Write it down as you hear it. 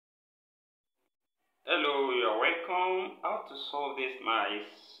Hello, you are welcome. How to solve this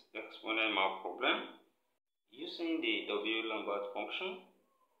nice exponent math problem using the W Lambert function.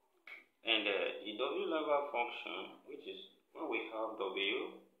 And the W Lambert function, which is when we have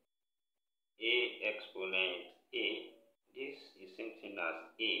W A exponent A, this is same thing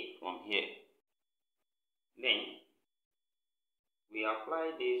as A from here. Then we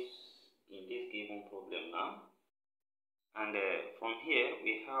apply this in this given problem now. And from here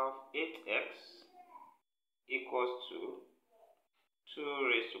we have 8x equals to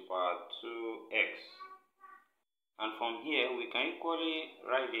 2 raised to power 2x. And from here we can equally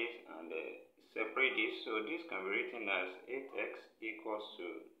write this and separate this. So this can be written as 8x equals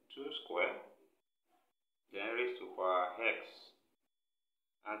to 2 square, then raised to power x.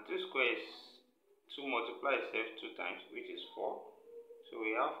 And 2 square is 2 multiply itself 2 times, which is 4. So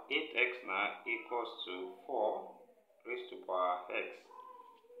we have 8x now equals to 4 raised to power x.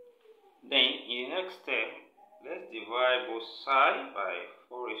 Then in the next step, let's divide both sides by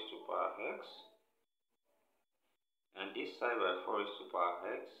 4 raised to power x, and this side by 4 raised to power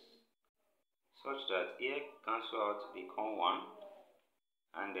x, such that here cancel out to become 1,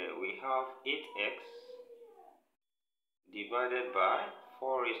 and we have 8x divided by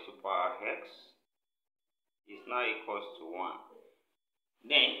 4 raised to power x is now equals to 1.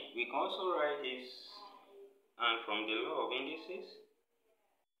 Then we can also write this, and from the law of indices,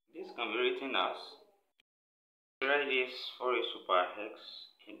 this can be written as, write this 4 raised to power x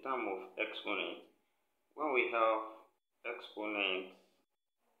in terms of exponent. When we have exponent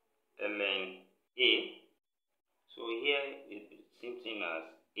ln a, so here is the same thing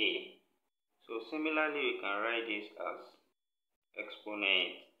as a. So similarly, we can write this as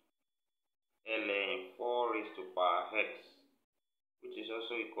exponent ln 4 raised to power x, which is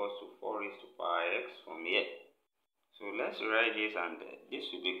also equals to 4 raised to power x from here. So let's write this, and this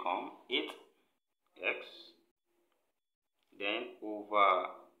will become 8x then over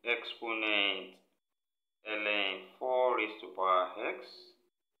exponent ln 4 raised to power x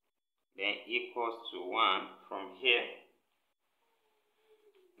then equals to 1 from here.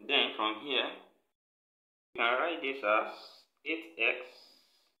 Then from here we can write this as 8x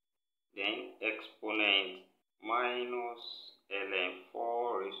then exponent minus ln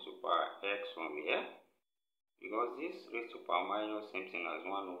 4 raised to power x from here, because this raised to power minus same thing as 1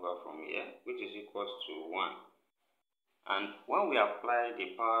 over from here, which is equals to 1. And when we apply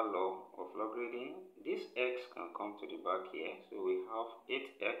the power law of logarithm, this x can come to the back here. So we have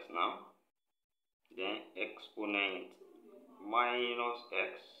 8x now, then exponent minus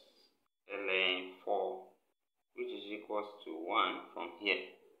x ln 4, which is equals to 1 from here.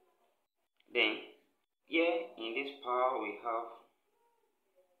 Then here in this power we have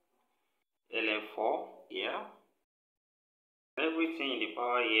ln 4 here. Everything in the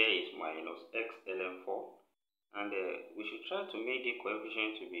power here is minus x ln 4. And we should try to make the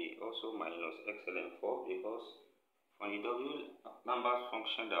coefficient to be also minus x ln 4, because from the W Lambert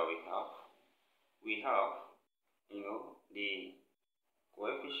function that we have, the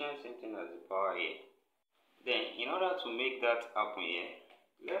coefficient same thing as the power here. Then in order to make that happen here,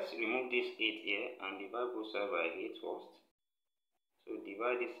 let's remove this 8 here and divide both sides by 8 first. So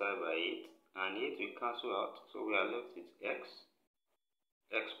divide this side by 8, and 8 will cancel out, so we are left with x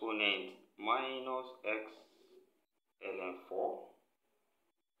exponent minus x ln 4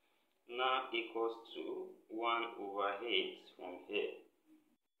 now equals to 1 over 8 from here.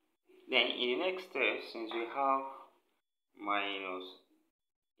 Then in the next step, since we have minus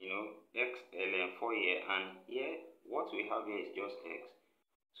x ln 4 here, and here what we have here is just x,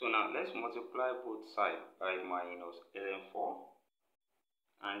 so now let's multiply both sides by minus ln 4,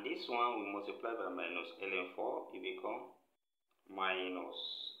 and this one we multiply by minus ln 4, it become minus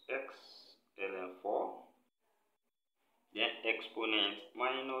x ln 4 then exponent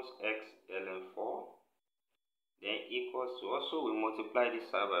minus x ln 4 then equals to, also we multiply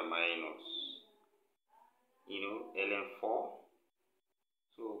this side by minus ln 4,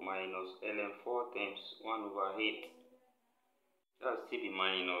 so minus ln 4 times 1 over 8, that will still be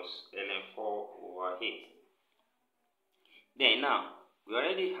minus ln 4 over 8. Then now we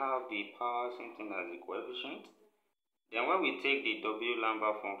already have the power same thing as the coefficient. Then when we take the W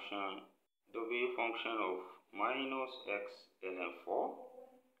Lambert function, W function of minus x ln 4,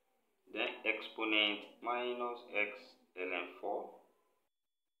 then exponent minus x ln 4,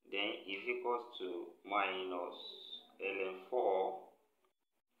 then is equals to minus ln 4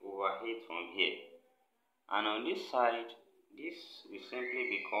 over 8 from here. And on this side, this will simply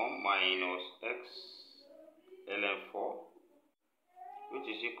become minus x ln 4, which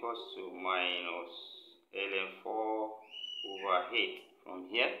is equals to minus ln 4 over 8 from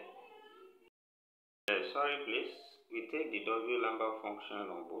here. Sorry please, we take the W Lambert function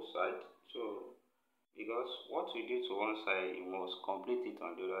on both sides. So because what we do to one side, you must complete it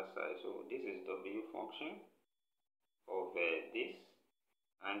on the other side. So this is W function of this,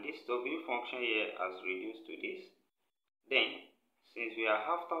 and this W function here has reduced to this. Then since we are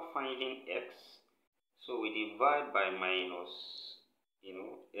after finding x, so we divide by minus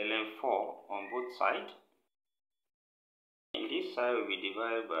ln4 on both sides. In this side we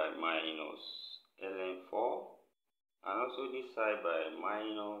divide by minus ln4, and also this side by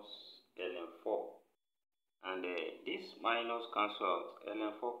minus ln4, and this minus cancel out,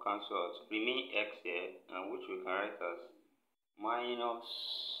 ln4 cancel out, remain x here, and which we can write as minus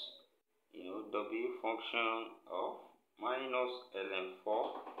W function of minus ln4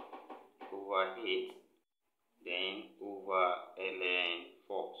 over 8 then over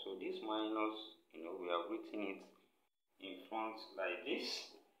ln4. So this minus, we have written it in front like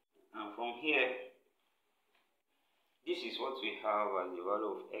this, and from here this is what we have as the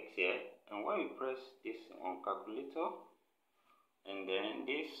value of x here. And when we press this on calculator, and then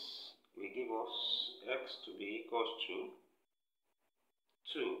this will give us x to be equals to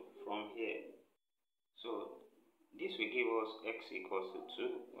 2 from here. So this will give us x equals to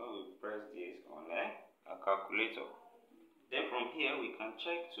 2 when we press this on a calculator. Then from here we can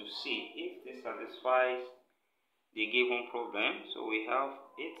check to see if this satisfies the given problem. So we have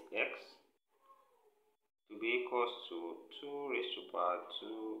 8x to be equals to 2 raised to power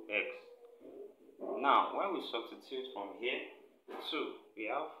 2x. Now when we substitute from here 2,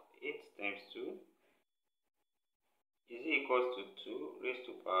 we have 8 times 2 is equals to 2 raised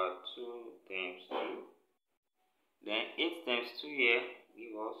to power 2 times 2. Then 8 times 2 here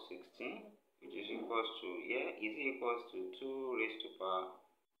give us 16, which is equals to here is equals to 2 raised to power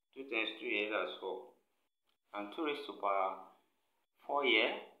 2 times 2 here, that's 4. And 2 raised to power 4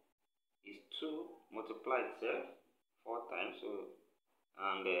 here is 2 multiplied itself 4 times, so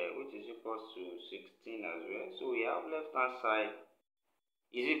and which is equals to 16 as well. So we have left hand side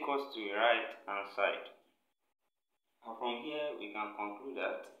is equals to right hand side, and from here we can conclude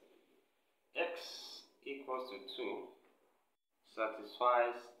that x equals to 2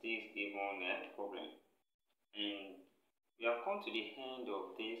 satisfies this given problem. And we have come to the end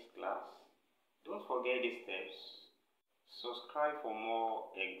of this class. Don't forget these steps. Subscribe for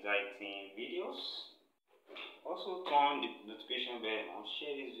more exciting videos. Also turn the notification bell on,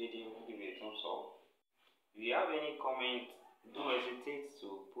 share this video, give it a thumbs up. If you have any comment, don't hesitate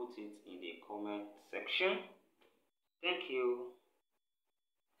to put it in the comment section. Thank you,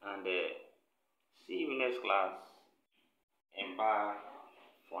 and see you next class, and bye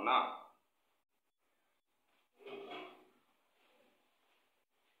for now.